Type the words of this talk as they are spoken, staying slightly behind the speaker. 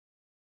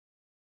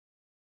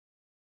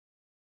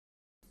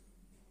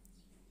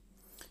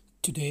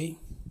Today,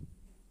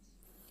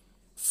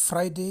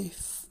 Friday,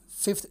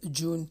 5th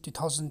June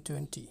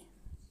 2020,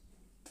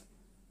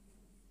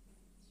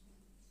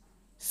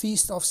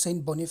 Feast of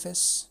Saint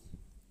Boniface,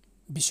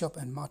 Bishop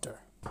and Martyr.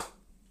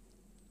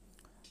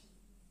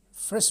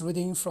 First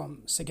reading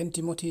from 2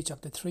 Timothy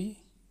chapter 3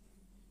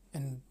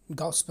 and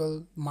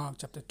Gospel Mark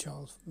chapter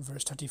 12,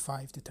 verse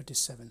 35 to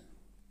 37.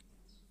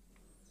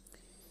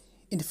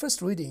 In the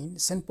first reading,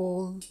 St.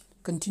 Paul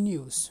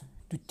continues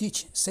to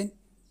teach St.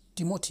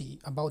 Timothy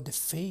about the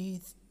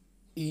faith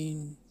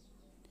in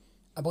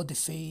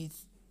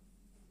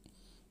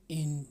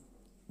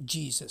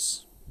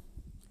Jesus.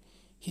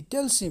 He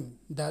tells him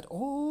that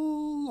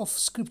all of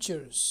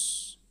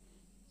scriptures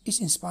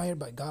is inspired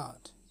by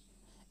God,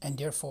 and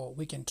therefore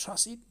we can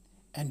trust it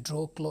and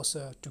draw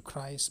closer to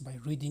Christ by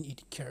reading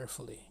it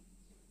carefully.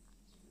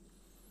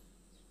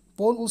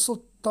 Paul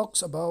also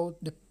talks about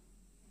the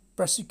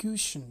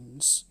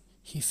persecutions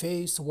he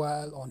faced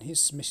while on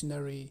his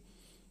missionary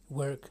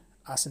work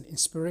as an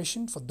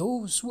inspiration for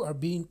those who are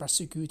being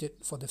persecuted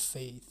for the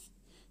faith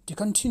to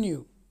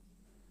continue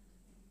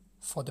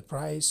for the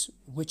price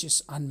which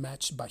is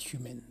unmatched by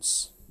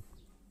humans,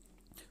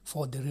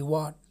 for the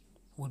reward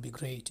will be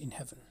great in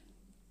heaven.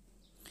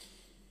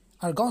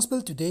 Our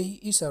gospel today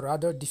is a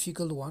rather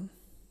difficult one.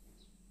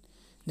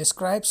 The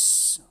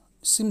scribes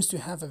seems to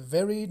have a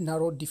very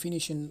narrow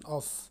definition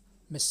of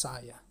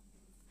Messiah,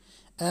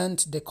 and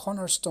the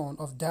cornerstone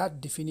of that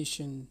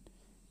definition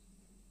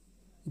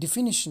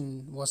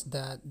was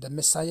that the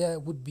Messiah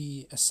would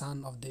be a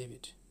son of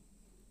David.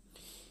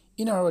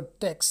 In our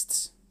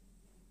texts,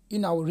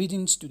 in our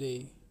readings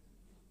today,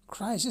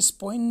 Christ is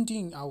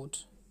pointing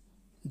out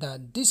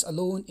that this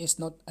alone is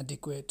not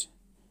adequate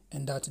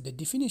and that the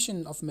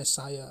definition of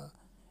Messiah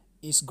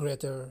is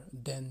greater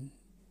than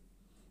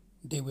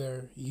they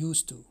were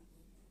used to.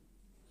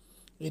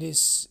 It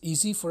is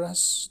easy for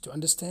us to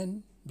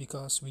understand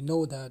because we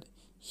know that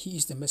he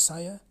is the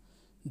Messiah,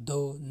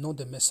 though not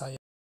the Messiah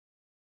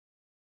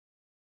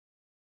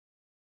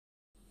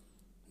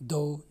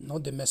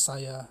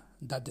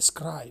that the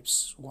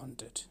scribes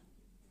wanted.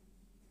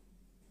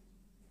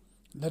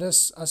 Let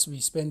us, as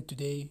we spend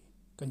today,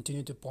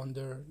 continue to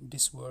ponder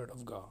this word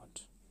of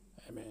God.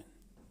 Amen.